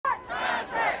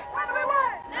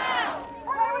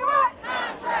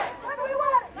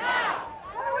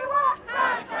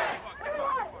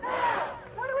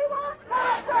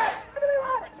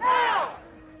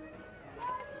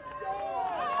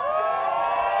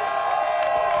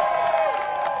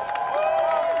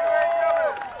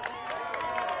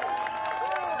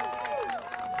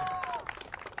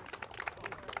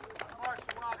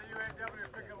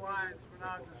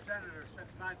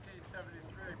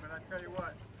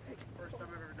first time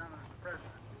I've ever done it as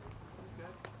president. Okay.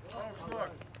 Folks,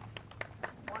 look,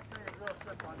 one thing is real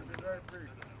simple, I'm going to be very brief.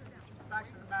 The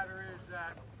fact of the matter is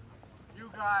that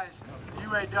you guys, the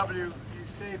UAW, you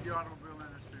saved the automobile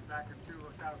industry back in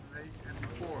 2008 and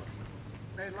before.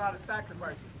 Made a lot of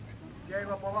sacrifices, gave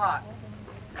up a lot,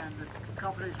 and the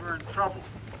companies were in trouble.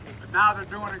 But now they're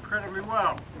doing incredibly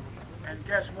well. And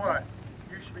guess what?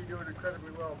 You should be doing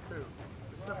incredibly well too.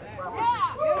 It's a simple proposition.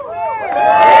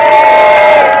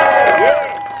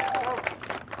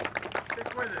 Stick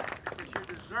with it, because you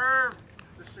deserve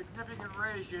the significant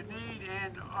raise you need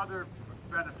and other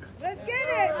benefits. Let's get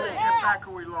it! We'll get back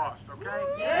what we lost, okay?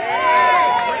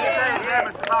 Yeah. We say to them,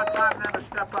 it's about time them to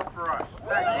step up for us.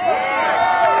 Thank you.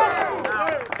 Now,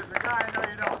 there's a guy I know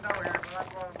you don't know here, but I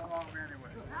brought him along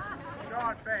anyway.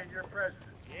 Sean Payne, your president.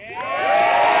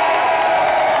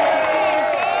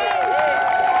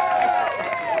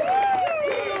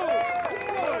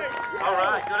 All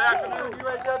right, good afternoon,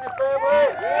 UAW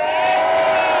family.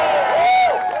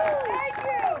 Thank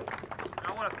you! I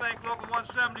want to thank Local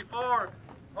 174,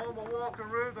 home of Walter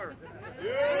Ruther.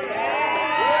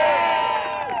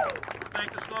 Thank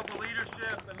this local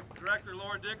leadership and Director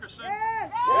Laura Dickerson.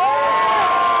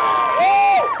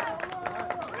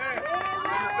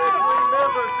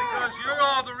 Members, because you're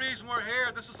all the reason we're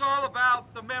here. This is all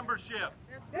about the membership.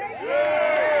 You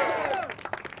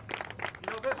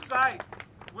know, this site,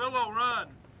 Willow Run,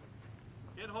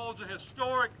 it holds a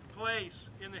historic place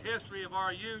in the history of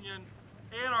our union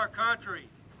and our country.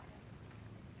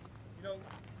 You know,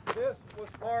 this was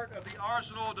part of the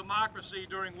arsenal of democracy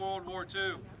during World War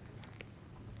II.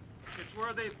 It's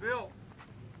where they built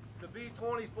the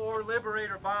B-24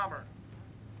 Liberator bomber.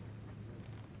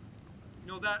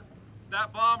 You know, that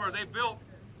bomber, they built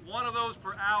one of those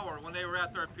per hour when they were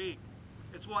at their peak.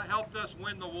 It's what helped us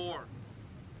win the war.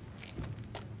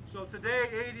 So today,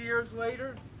 80 years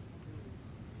later,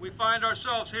 we find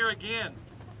ourselves here again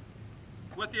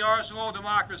with the arsenal of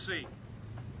democracy.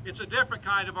 It's a different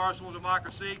kind of arsenal of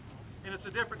democracy, and it's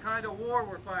a different kind of war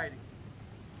we're fighting.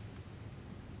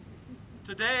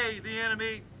 Today, the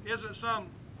enemy isn't some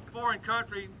foreign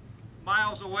country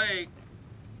miles away.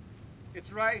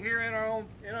 It's right here in our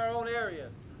own area.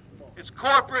 It's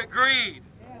corporate greed.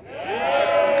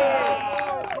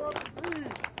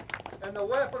 And the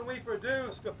weapon we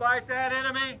produce to fight that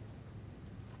enemy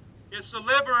is the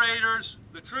liberators,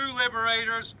 the true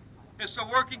liberators. It's the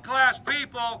working class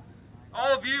people,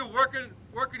 all of you working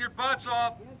your butts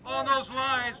off on those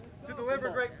lines to deliver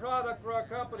great product for our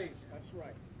companies. That's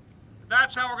right.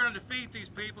 That's how we're going to defeat these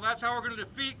people. That's how we're going to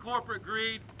defeat corporate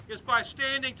greed, is by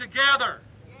standing together.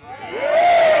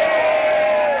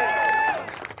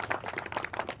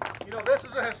 You know, this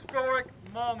is a historic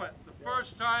moment. The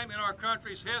first time in our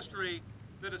country's history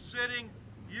that a sitting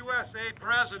USA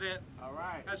president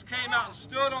has came out and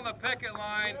stood on the picket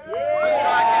line.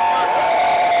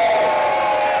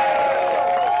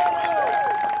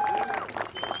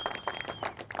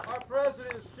 Our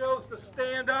president has chose to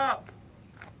stand up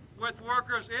with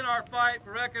workers in our fight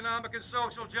for economic and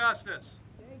social justice.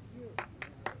 Thank you.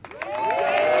 You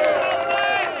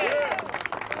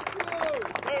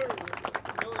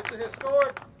know, it's a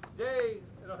historic day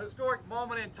and a historic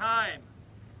moment in time.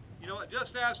 You know,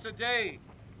 just as today,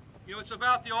 you know, it's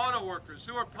about the auto workers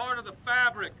who are part of the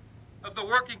fabric of the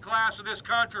working class of this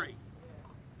country.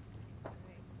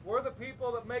 We're the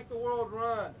people that make the world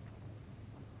run.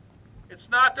 It's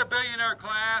not the billionaire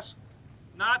class,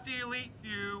 not the elite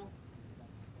few.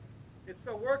 It's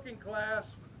the working class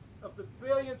of the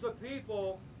billions of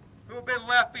people who have been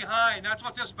left behind. That's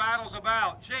what this battle's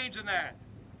about, changing that.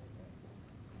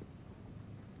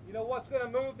 You know what's going to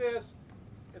move this?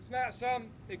 It's not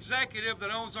some executive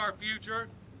that owns our future.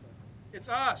 It's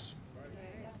us.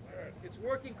 It's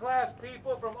working class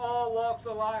people from all walks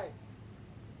of life.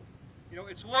 You know,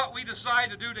 it's what we decide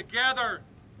to do together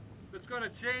that's going to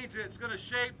change it. It's going to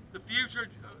shape the future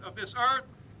of this earth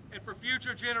and for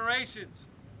future generations.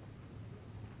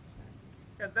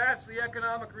 And that's the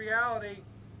economic reality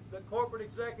that corporate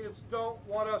executives don't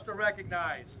want us to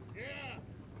recognize. Yeah.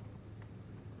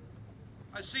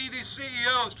 I see these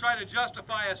CEOs try to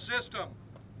justify a system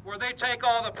where they take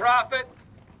all the profit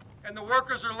and the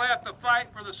workers are left to fight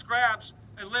for the scraps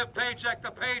and live paycheck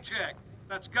to paycheck.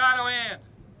 That's got to end.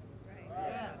 Right.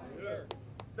 Yeah.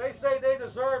 They say they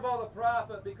deserve all the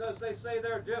profit because they say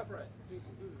they're different.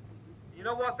 You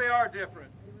know what? They are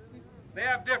different. They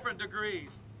have different degrees.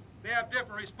 They have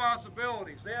different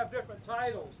responsibilities. They have different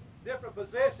titles, different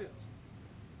positions.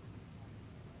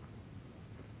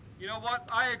 You know what?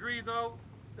 I agree, though.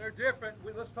 They're different.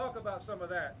 Let's talk about some of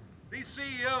that. These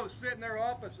CEOs sit in their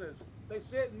offices. They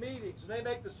sit in meetings, and they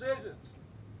make decisions.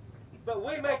 but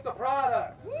we make the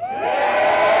product.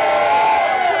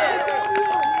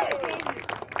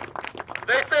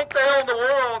 They think they own the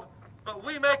world, but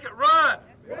we make it run.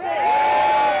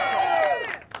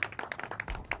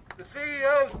 The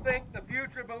CEOs think the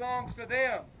future belongs to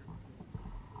them.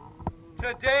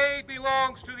 Today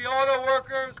belongs to the auto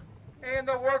workers and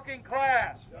the working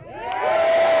class.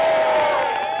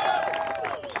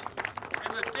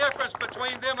 And the difference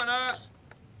between them and us,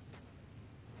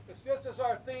 it's just as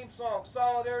our theme song,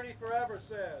 Solidarity Forever,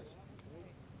 says.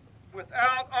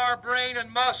 Without our brain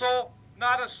and muscle,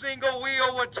 not a single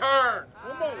wheel would turn.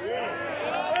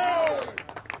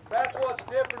 That's what's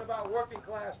different about working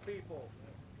class people.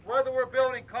 Whether we're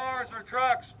building cars or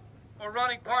trucks or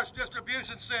running parts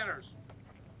distribution centers,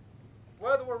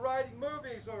 whether we're writing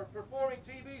movies or performing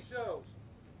TV shows,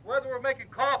 whether we're making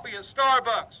coffee at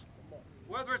Starbucks,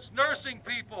 whether it's nursing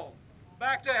people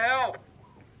back to health,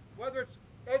 whether it's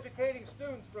educating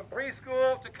students from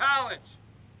preschool to college,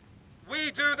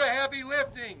 we do the heavy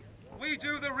lifting. We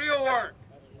do the real work.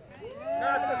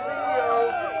 Not the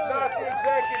CEO, not the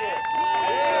executive.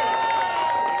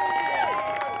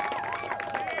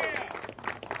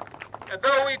 And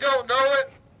though we don't know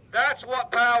it, that's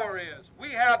what power is.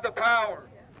 We have the power.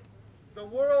 The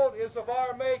world is of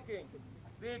our making.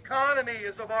 The economy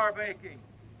is of our making.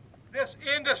 This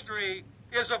industry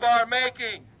is of our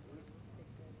making.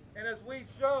 And as we've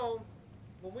shown,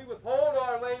 when we withhold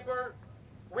our labor,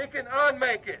 we can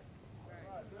unmake it.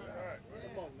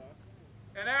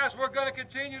 And as we're going to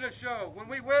continue to show, when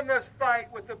we win this fight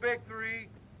with the big three,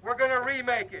 we're going to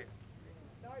remake it.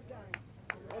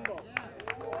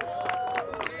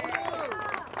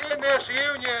 In this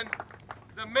union,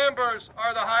 the members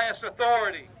are the highest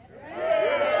authority.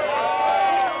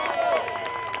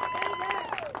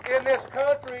 In this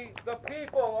country, the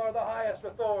people are the highest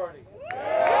authority.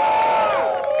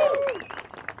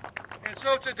 And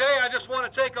so today I just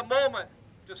want to take a moment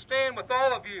to stand with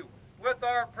all of you, with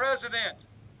our President,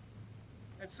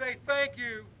 and say thank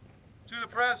you to the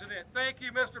President. Thank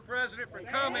you, Mr. President, for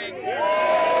coming.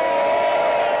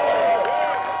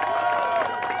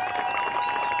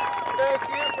 Thank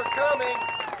you for coming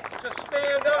to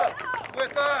stand up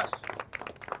with us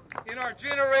in our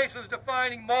generation's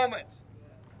defining moment.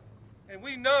 And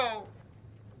we know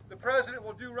the President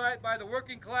will do right by the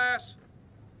working class.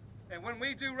 And when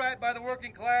we do right by the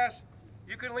working class,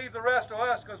 you can leave the rest to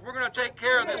us because we're going to take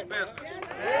care of this business.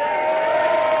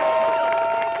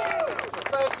 So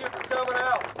thank you for coming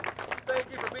out. Thank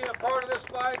you for being a part of this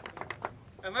fight.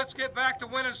 And let's get back to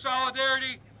winning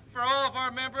solidarity for all of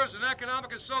our members and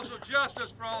economic and social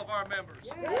justice for all of our members.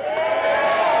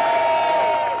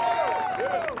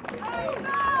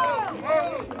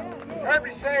 Heard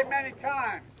me say it many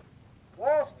times.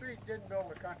 Wall Street didn't build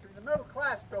the country. The middle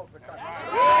class built the country.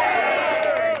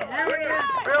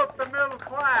 Unions built the middle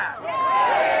class.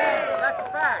 That's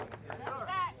a fact.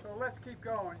 So let's keep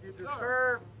going. You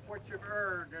deserve what you've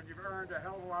earned, and you've earned a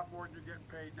hell of a lot more than you're getting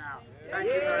paid now. Thank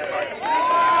you very much.